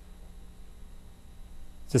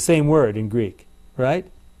 It's the same word in Greek, right?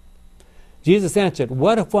 Jesus answered,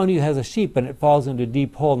 "What if one of you has a sheep and it falls into a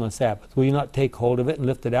deep hole on the Sabbath? Will you not take hold of it and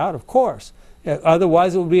lift it out?" Of course.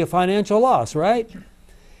 Otherwise it would be a financial loss, right?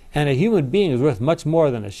 And a human being is worth much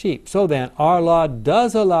more than a sheep. So then, our law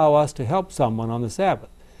does allow us to help someone on the Sabbath.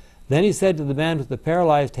 Then he said to the man with the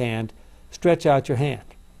paralyzed hand, "Stretch out your hand."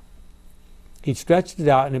 He stretched it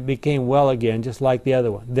out and it became well again, just like the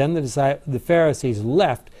other one. Then the Pharisees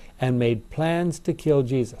left and made plans to kill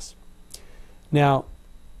Jesus. Now,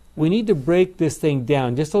 we need to break this thing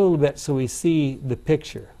down just a little bit so we see the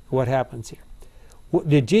picture of what happens here.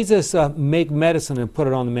 Did Jesus make medicine and put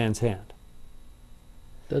it on the man's hand?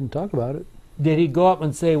 Doesn't talk about it. Did he go up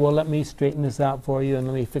and say, "Well, let me straighten this out for you and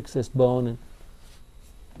let me fix this bone"?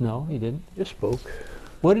 No, he didn't. Just spoke.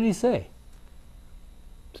 What did he say?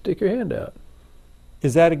 Stick your hand out.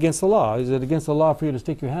 Is that against the law? Is it against the law for you to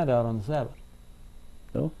stick your hand out on the Sabbath?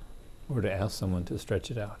 No. Or to ask someone to stretch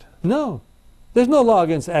it out. No. There's no law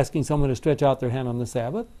against asking someone to stretch out their hand on the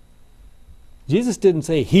Sabbath. Jesus didn't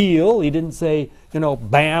say heal. He didn't say,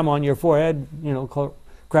 bam on your forehead,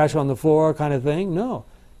 crash on the floor kind of thing. No.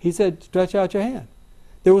 He said, stretch out your hand.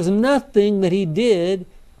 There was nothing that he did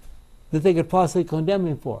that they could possibly condemn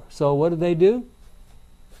him for. So what did they do?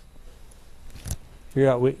 Figure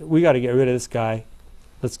out, we got to get rid of this guy.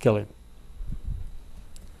 Let's kill him.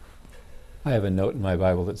 I have a note in my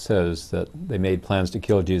Bible that says that they made plans to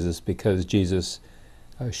kill Jesus because Jesus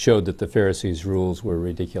showed that the Pharisees' rules were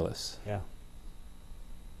ridiculous. Yeah.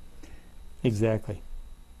 Exactly.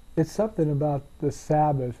 It's something about the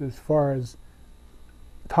Sabbath, as far as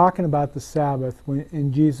talking about the Sabbath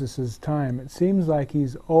in Jesus' time. It seems like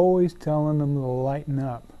he's always telling them to lighten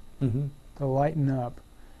up. Mm-hmm. To lighten up.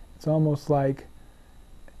 It's almost like,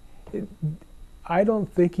 I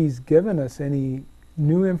don't think he's given us any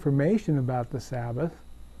new information about the Sabbath,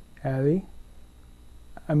 has he?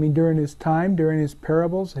 I mean, during his time, during his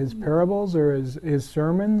parables or his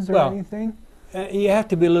sermons or anything? You have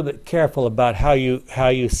to be a little bit careful about how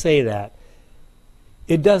you say that.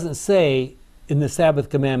 It doesn't say in the Sabbath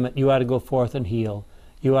commandment you ought to go forth and heal.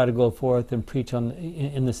 You ought to go forth and preach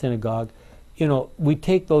in the synagogue. We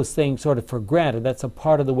take those things sort of for granted. That's a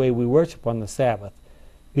part of the way we worship on the Sabbath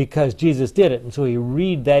because Jesus did it. And so you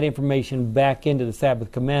read that information back into the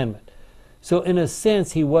Sabbath commandment. So in a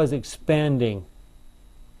sense, he was expanding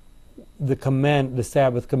the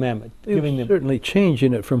Sabbath commandment. Certainly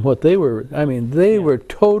changing it from what they were. I mean, they were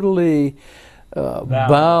totally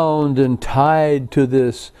bound and tied to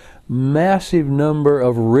this massive number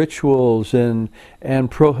of rituals and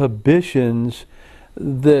prohibitions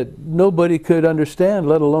that nobody could understand,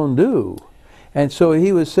 let alone do. And so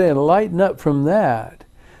he was saying, lighten up from that.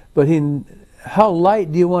 But how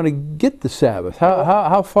light do you want to get the Sabbath?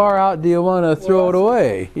 How far out do you want to throw it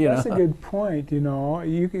away? That's a good point.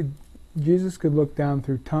 You Jesus could look down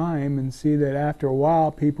through time and see that after a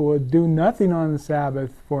while people would do nothing on the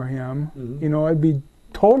Sabbath for him. Mhm. You know, it'd be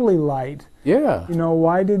totally light. Yeah. You know,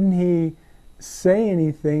 why didn't he say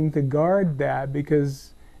anything to guard that?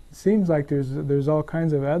 Because it seems like there's all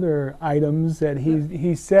kinds of other items that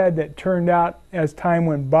he said that turned out as time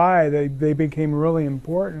went by they became really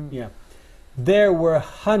important. Yeah. There were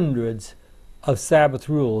hundreds of Sabbath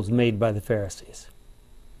rules made by the Pharisees.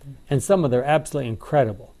 And some of them are absolutely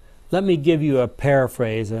incredible. Let me give you a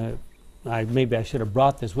paraphrase. Maybe I should have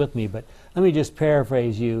brought this with me, but let me just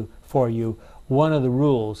paraphrase for you one of the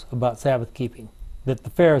rules about Sabbath keeping that the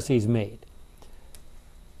Pharisees made.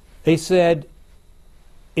 They said,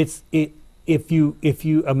 if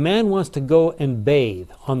a man wants to go and bathe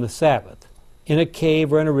on the Sabbath in a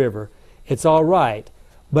cave or in a river, it's all right.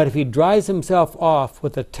 But if he dries himself off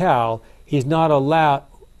with a towel, he's not allowed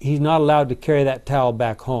to carry that towel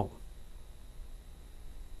back home.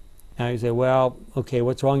 Now you say, well, okay,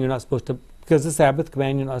 what's wrong? You're not supposed to, because the Sabbath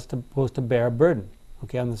command, you're not supposed to bear a burden,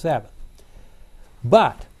 okay, on the Sabbath.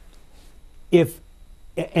 But even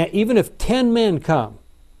if 10 men come,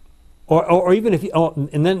 or even if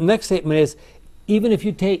and then the next statement is, even if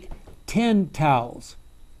you take 10 towels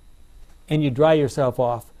and you dry yourself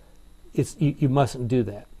off, you mustn't do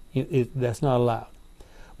that. That's not allowed.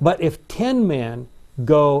 But if 10 men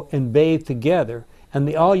go and bathe together and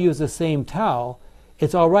they all use the same towel,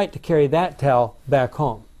 it's all right to carry that towel back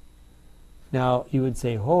home. Now you would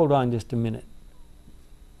say, hold on just a minute.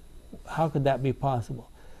 How could that be possible?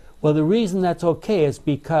 Well, the reason that's okay is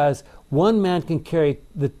because one man can carry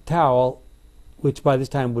the towel, which by this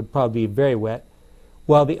time would probably be very wet,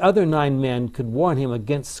 while the other 9 men could warn him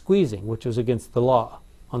against squeezing, which was against the law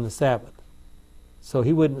on the Sabbath. So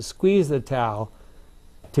he wouldn't squeeze the towel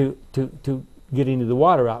to get any of the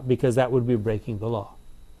water out, because that would be breaking the law.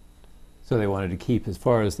 So they wanted to keep as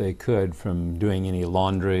far as they could from doing any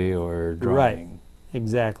laundry or drying. Right,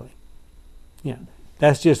 exactly. Yeah,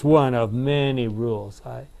 that's just one of many rules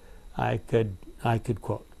I could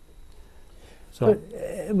quote. So,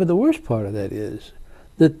 but the worst part of that is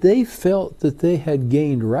that they felt that they had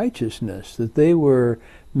gained righteousness, that they were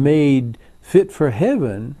made fit for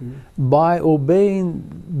heaven by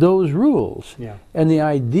obeying those rules. Yeah. And the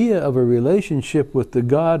idea of a relationship with the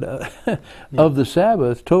God of the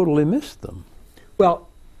Sabbath totally missed them. Well,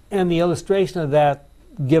 and the illustration of that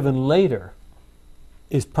given later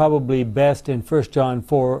is probably best in 1 John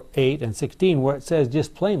 4, 8 and 16, where it says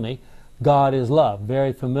just plainly, God is love.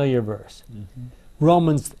 Very familiar verse. Mm-hmm.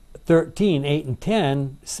 Romans 13, 8 and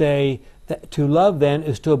 10 say that to love then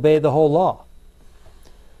is to obey the whole law.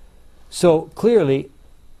 So clearly,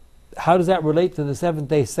 how does that relate to the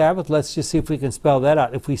seventh-day Sabbath? Let's just see if we can spell that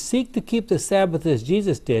out. If we seek to keep the Sabbath as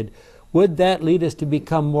Jesus did, would that lead us to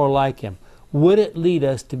become more like Him? Would it lead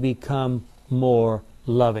us to become more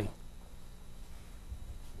loving?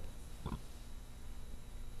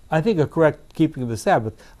 I think a correct keeping of the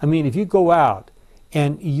Sabbath, I mean, if you go out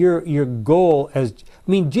and your goal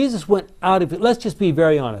Jesus went out of it, let's just be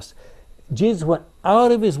very honest. Jesus went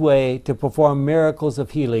out of His way to perform miracles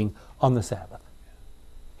of healing on the Sabbath.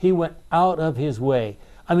 He went out of His way.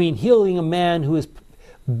 I mean, healing a man who is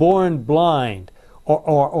born blind,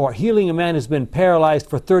 or healing a man who's been paralyzed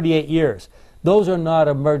for 38 years. Those are not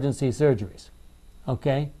emergency surgeries.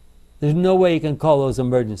 Okay? There's no way you can call those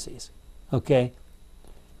emergencies. Okay?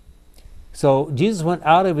 So Jesus went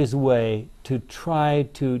out of His way to try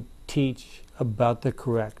to teach about the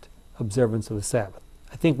correct observance of the Sabbath.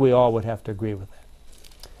 I think we all would have to agree with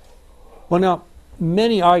that. Well, now,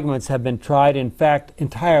 many arguments have been tried. In fact,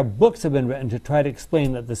 entire books have been written to try to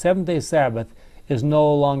explain that the seventh-day Sabbath is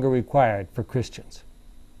no longer required for Christians.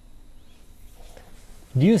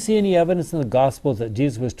 Do you see any evidence in the Gospels that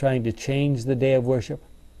Jesus was trying to change the day of worship?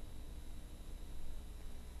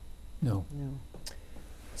 No.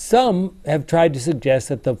 Some have tried to suggest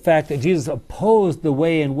that the fact that Jesus opposed the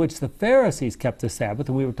way in which the Pharisees kept the Sabbath,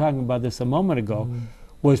 and we were talking about this a moment ago,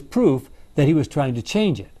 was proof that He was trying to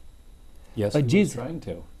change it. Yes, but He Jesus, was trying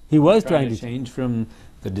to. He was trying to change from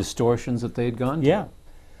the distortions that they had gone to. Yeah.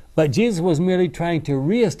 But Jesus was merely trying to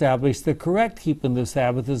reestablish the correct keeping of the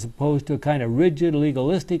Sabbath, as opposed to a kind of rigid,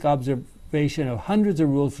 legalistic observation of hundreds of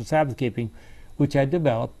rules for Sabbath keeping, which had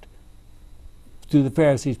developed through the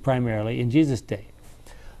Pharisees primarily in Jesus' day.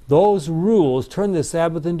 Those rules turned the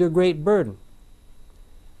Sabbath into a great burden.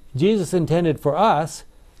 Jesus intended for us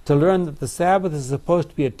to learn that the Sabbath is supposed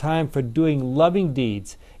to be a time for doing loving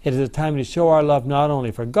deeds. It is a time to show our love not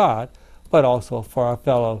only for God, but also for our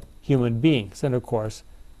fellow human beings. And of course,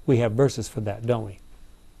 we have verses for that, don't we?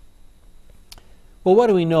 Well, what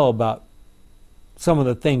do we know about some of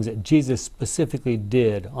the things that Jesus specifically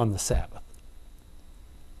did on the Sabbath?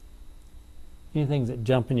 Any things that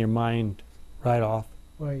jump in your mind right off?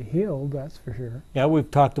 Well, he healed, that's for sure. Yeah,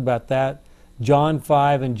 we've talked about that. John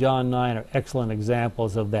 5 and John 9 are excellent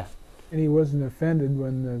examples of that. And he wasn't offended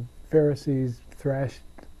when the Pharisees thrashed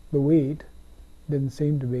the wheat. Didn't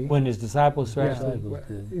seem to be. When his disciples thrashed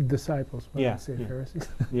Disciples, when I say Pharisees.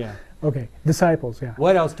 Yeah. Okay, disciples, yeah.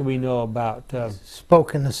 What else do we know about?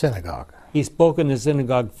 Spoke in the synagogue. He spoke in the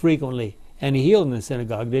synagogue frequently, and he healed in the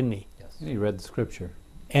synagogue, didn't he? Yes. He read the scripture.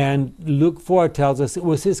 And Luke 4 tells us it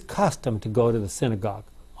was his custom to go to the synagogue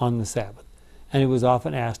on the Sabbath, and he was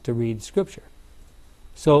often asked to read scripture.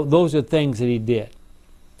 So those are things that he did.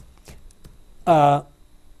 Many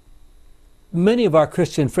of our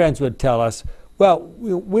Christian friends would tell us, well,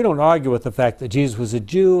 we don't argue with the fact that Jesus was a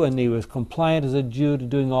Jew and he was compliant as a Jew to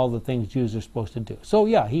doing all the things Jews are supposed to do. So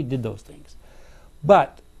yeah, he did those things.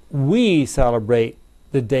 But we celebrate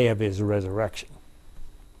the day of his resurrection.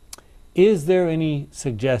 Is there any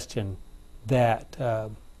suggestion that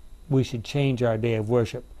we should change our day of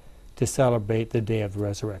worship to celebrate the day of the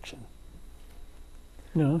resurrection?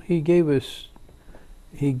 No, he gave us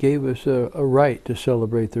a right to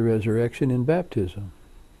celebrate the resurrection in baptism.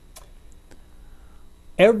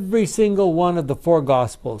 Every single one of the four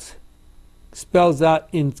Gospels spells out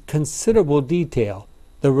in considerable detail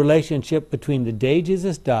the relationship between the day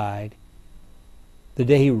Jesus died, the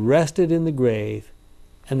day he rested in the grave,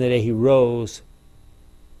 and the day he rose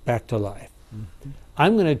back to life. Mm-hmm.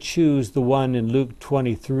 I'm going to choose the one in Luke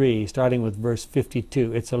 23, starting with verse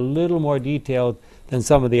 52. It's a little more detailed than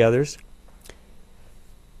some of the others.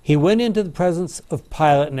 He went into the presence of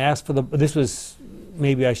Pilate and asked for this was,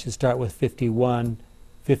 maybe I should start with 51.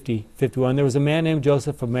 There was a man named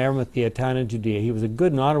Joseph from Arimathea, a town in Judea. He was a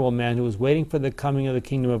good and honorable man who was waiting for the coming of the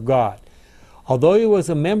kingdom of God. Although he was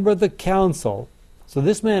a member of the council, so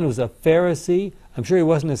this man was a Pharisee. I'm sure he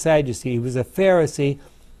wasn't a Sadducee. He was a Pharisee,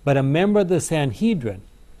 but a member of the Sanhedrin.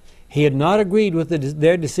 He had not agreed with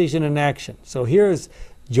their decision and action. So here's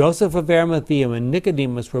Joseph of Arimathea and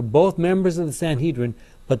Nicodemus were both members of the Sanhedrin,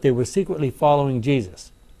 but they were secretly following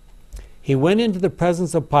Jesus. He went into the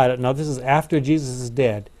presence of Pilate, now this is after Jesus is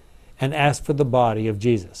dead, and asked for the body of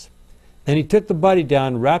Jesus. Then he took the body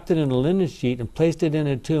down, wrapped it in a linen sheet, and placed it in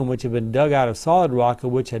a tomb which had been dug out of solid rock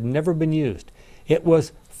and which had never been used. It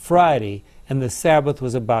was Friday, and the Sabbath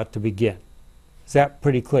was about to begin. Is that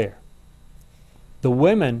pretty clear? The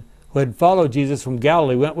women who had followed Jesus from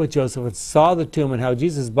Galilee went with Joseph and saw the tomb and how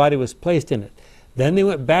Jesus' body was placed in it. Then they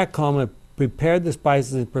went back home and prepared the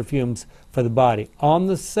spices and perfumes for the body. On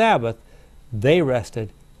the Sabbath, they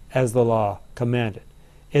rested as the law commanded.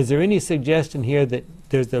 Is there any suggestion here that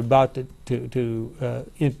there's about to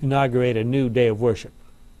inaugurate a new day of worship?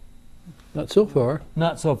 Not so far.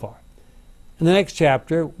 Not so far. In the next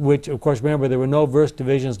chapter, which of course remember there were no verse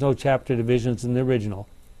divisions, no chapter divisions in the original,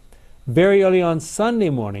 very early on Sunday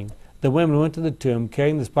morning, the women went to the tomb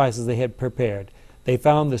carrying the spices they had prepared. They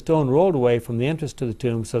found the stone rolled away from the entrance to the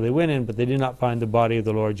tomb, so they went in, but they did not find the body of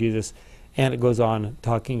the Lord Jesus. And it goes on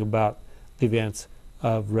talking about the events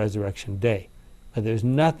of Resurrection Day. But there's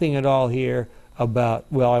nothing at all here about,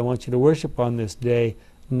 well, I want you to worship on this day.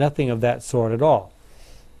 Nothing of that sort at all.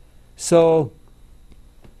 So,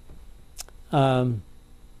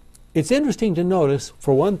 it's interesting to notice,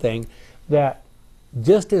 for one thing, that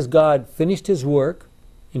just as God finished his work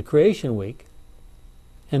in creation week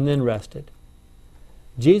and then rested,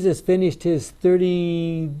 Jesus finished his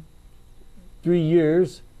 33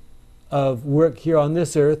 years of work here on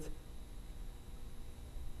this earth,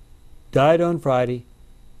 died on Friday,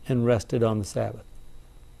 and rested on the Sabbath.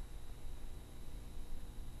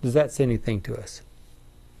 Does that say anything to us?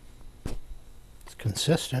 It's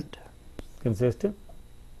consistent. Consistent?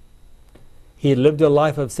 He had lived a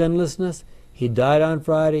life of sinlessness. He died on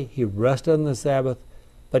Friday. He rested on the Sabbath.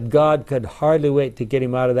 But God could hardly wait to get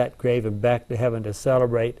him out of that grave and back to heaven to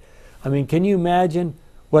celebrate. I mean, can you imagine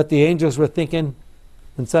what the angels were thinking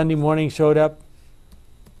when Sunday morning showed up?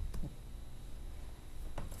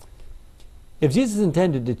 If Jesus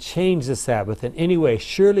intended to change the Sabbath in any way,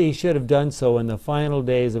 surely he should have done so in the final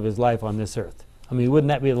days of his life on this earth. I mean, wouldn't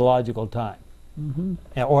that be the logical time? Mm-hmm.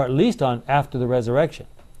 Or at least after the resurrection.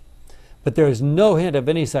 But there is no hint of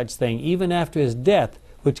any such thing, even after his death,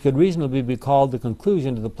 which could reasonably be called the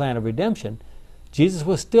conclusion to the plan of redemption. Jesus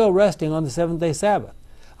was still resting on the seventh-day Sabbath.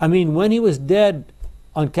 I mean, when he was dead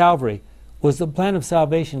on Calvary, was the plan of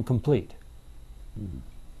salvation complete? Mm-hmm.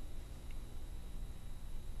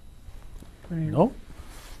 No.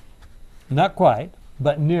 Not quite,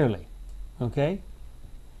 but nearly. Okay?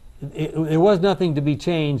 There was nothing to be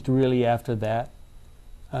changed really after that.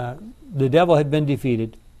 The devil had been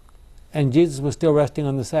defeated, and Jesus was still resting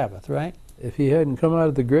on the Sabbath, right? If he hadn't come out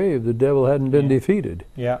of the grave, the devil hadn't been defeated.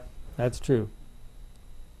 Yeah, that's true.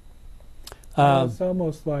 It's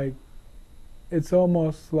almost like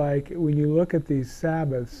when you look at these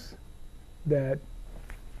Sabbaths that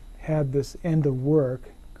had this end of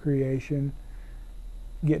work, creation,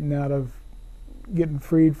 getting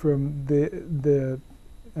freed from the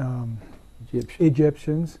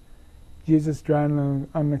Egyptians, Jesus dying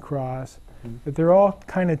on the cross, that they're all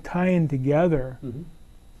kind of tying together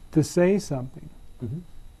to say something.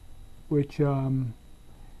 Which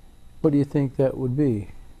what do you think that would be?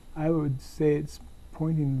 I would say it's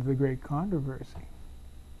pointing to the great controversy.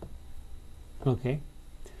 Okay.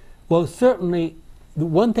 Well, certainly, the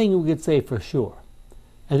one thing we could say for sure,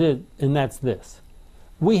 and that's this.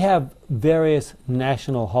 We have various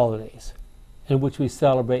national holidays in which we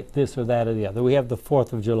celebrate this or that or the other. We have the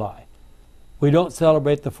 4th of July. We don't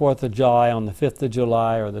celebrate the 4th of July on the 5th of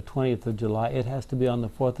July or the 20th of July. It has to be on the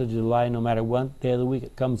 4th of July no matter what day of the week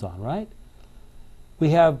it comes on, right? We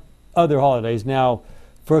have other holidays. Now,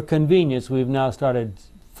 for convenience, we've now started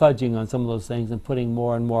fudging on some of those things and putting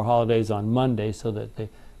more and more holidays on Monday so that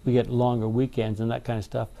we get longer weekends and that kind of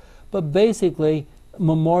stuff. But basically,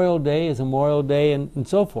 Memorial Day is Memorial Day and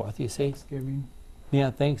so forth, you see. Thanksgiving.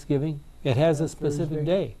 Yeah, Thanksgiving. It has a specific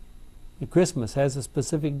day. Christmas has a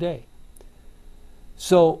specific day.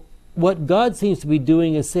 So what God seems to be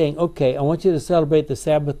doing is saying, okay, I want you to celebrate the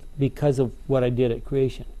Sabbath because of what I did at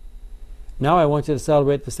creation. Now I want you to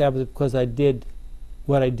celebrate the Sabbath because I did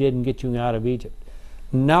what I did in getting you out of Egypt.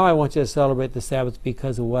 Now I want you to celebrate the Sabbath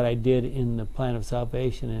because of what I did in the plan of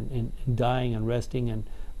salvation and dying and resting and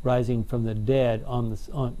rising from the dead on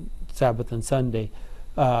Sabbath and Sunday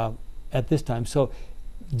at this time. So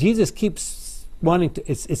Jesus keeps wanting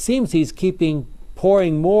to, it seems he's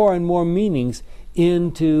pouring more and more meanings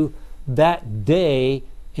into that day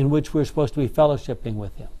in which we're supposed to be fellowshipping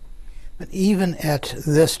with him. But even at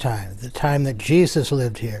this time, the time that Jesus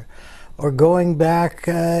lived here, or going back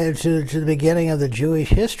to the beginning of the Jewish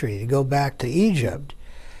history, to go back to Egypt,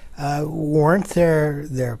 weren't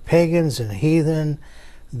there pagans and heathen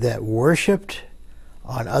that worshipped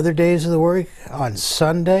on other days of the week, on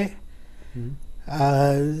Sunday?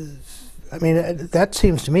 I mean, that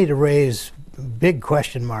seems to me to raise a big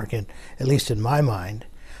question mark, at least in my mind.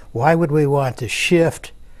 Why would we want to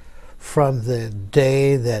shift from the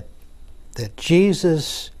day that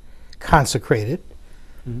Jesus consecrated,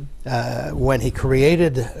 when he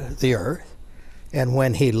created the earth and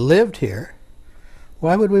when he lived here?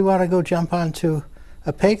 Why would we want to go jump onto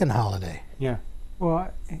a pagan holiday? Yeah.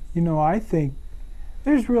 Well, I think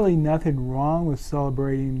there's really nothing wrong with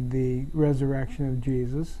celebrating the resurrection of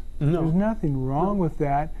Jesus. No. There's nothing wrong with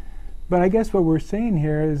that. But I guess what we're saying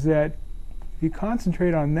here is that if you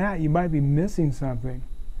concentrate on that, you might be missing something.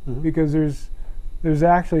 Because there's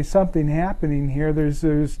actually something happening here.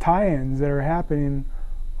 There's tie-ins that are happening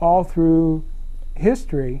all through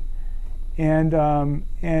history, and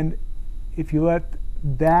if you let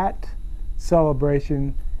that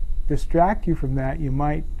celebration distract you from that, you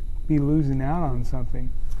might be losing out on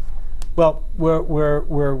something. Well,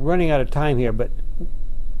 we're running out of time here, but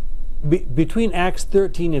between Acts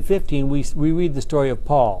 13 and 15, we read the story of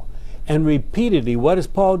Paul, and repeatedly, what does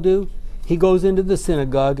Paul do? He goes into the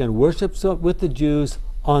synagogue and worships with the Jews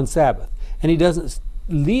on Sabbath. And he doesn't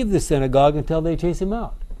leave the synagogue until they chase him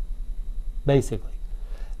out, basically.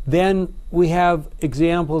 Then we have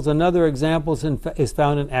examples, another example is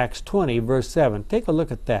found in Acts 20, verse 7. Take a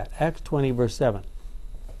look at that, Acts 20, verse 7.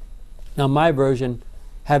 Now my version,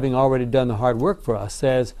 having already done the hard work for us,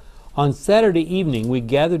 says, "On Saturday evening we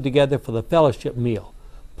gathered together for the fellowship meal.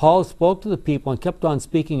 Paul spoke to the people and kept on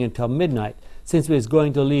speaking until midnight, since he was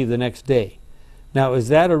going to leave the next day." Now, is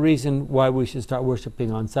that a reason why we should start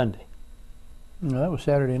worshiping on Sunday? No, that was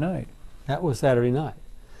Saturday night. That was Saturday night.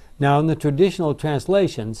 Now, in the traditional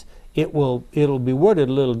translations, it'll be worded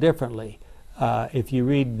a little differently. If you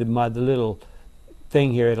read the little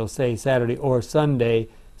thing here, it'll say Saturday or Sunday,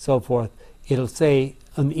 so forth. It'll say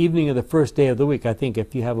on the evening of the first day of the week. I think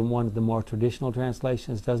if you have one of the more traditional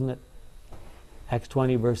translations, doesn't it? Acts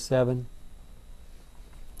 20, verse 7.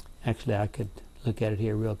 Actually, I could look at it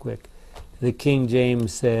here real quick. The King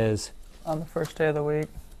James says... On the first day of the week,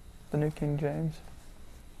 the New King James.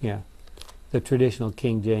 Yeah. The traditional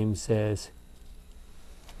King James says,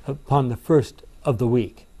 upon the first of the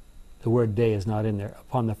week. The word day is not in there.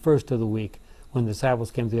 Upon the first of the week, when the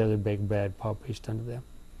disciples came together to bake bread, Paul preached unto them.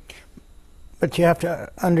 But you have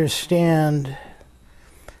to understand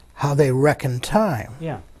how they reckon time.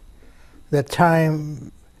 Yeah. That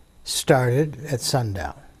time started at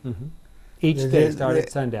sundown. Each day started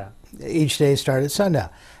at sundown. Each day started at sundown.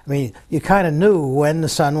 I mean, you kind of knew when the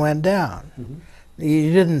sun went down. Mm-hmm.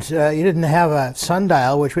 You didn't have a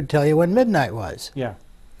sundial which would tell you when midnight was. Yeah.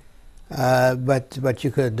 But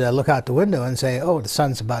you could look out the window and say, oh, the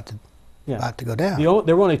sun's about to go down.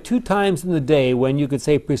 There were only 2 times in the day when you could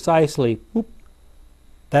say precisely, whoop,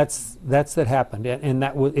 that's that happened. And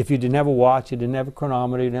that was, if you didn't have a watch, you didn't have a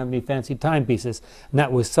chronometer, you didn't have any fancy timepieces, and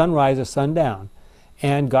that was sunrise or sundown.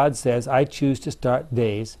 And God says, I choose to start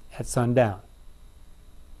days at sundown.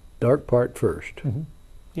 Dark part first. Mm-hmm.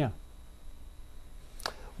 Yeah.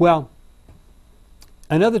 Well,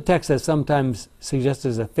 another text that sometimes suggests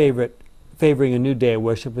as a favoring a new day of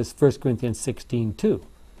worship is 1 Corinthians 16:2.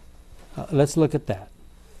 Let's look at that.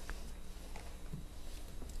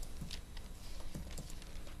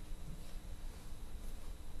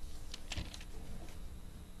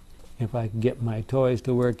 If I can get my toys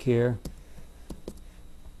to work here.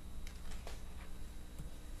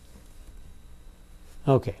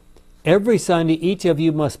 Okay. Every Sunday, each of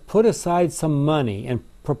you must put aside some money in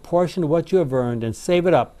proportion to what you have earned and save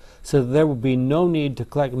it up so that there will be no need to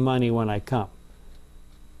collect money when I come.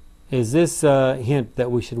 Is this a hint that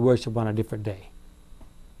we should worship on a different day?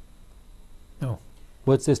 No.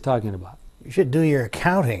 What's this talking about? You should do your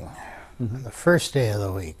accounting on the first day of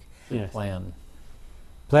the week. Yes. Plan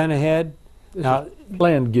ahead. Now,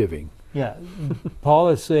 Planned giving. yeah, Paul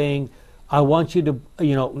is saying, I want you to,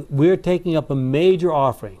 we're taking up a major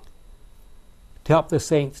offering to help the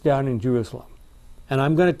saints down in Jerusalem. And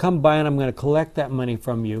I'm going to come by and I'm going to collect that money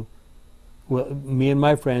from you. Well, me and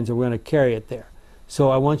my friends are going to carry it there. So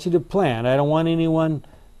I want you to plan. I don't want anyone,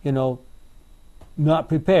 not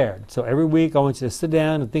prepared. So every week I want you to sit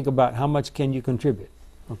down and think about how much can you contribute.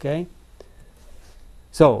 Okay?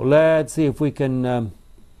 So let's see if we can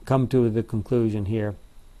come to the conclusion here.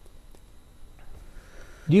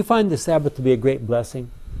 Do you find the Sabbath to be a great blessing?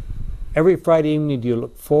 Every Friday evening, do you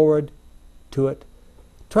look forward to it?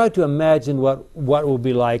 Try to imagine what will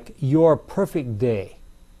be like your perfect day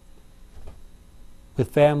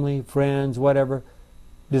with family, friends, whatever.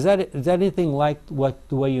 Is that anything like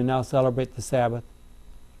the way you now celebrate the Sabbath?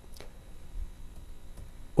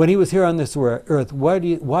 When he was here on this earth, why do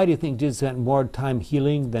you think Jesus spent more time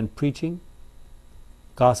healing than preaching?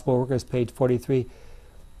 Gospel Workers, page 43.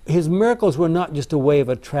 His miracles were not just a way of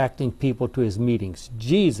attracting people to his meetings.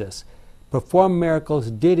 Jesus performed miracles,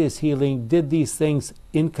 did his healing, did these things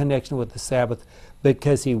in connection with the Sabbath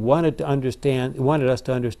because he wanted us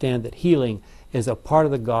to understand that healing is a part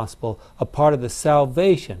of the gospel, a part of the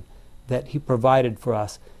salvation that he provided for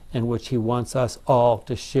us and which he wants us all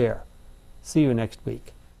to share. See you next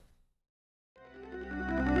week.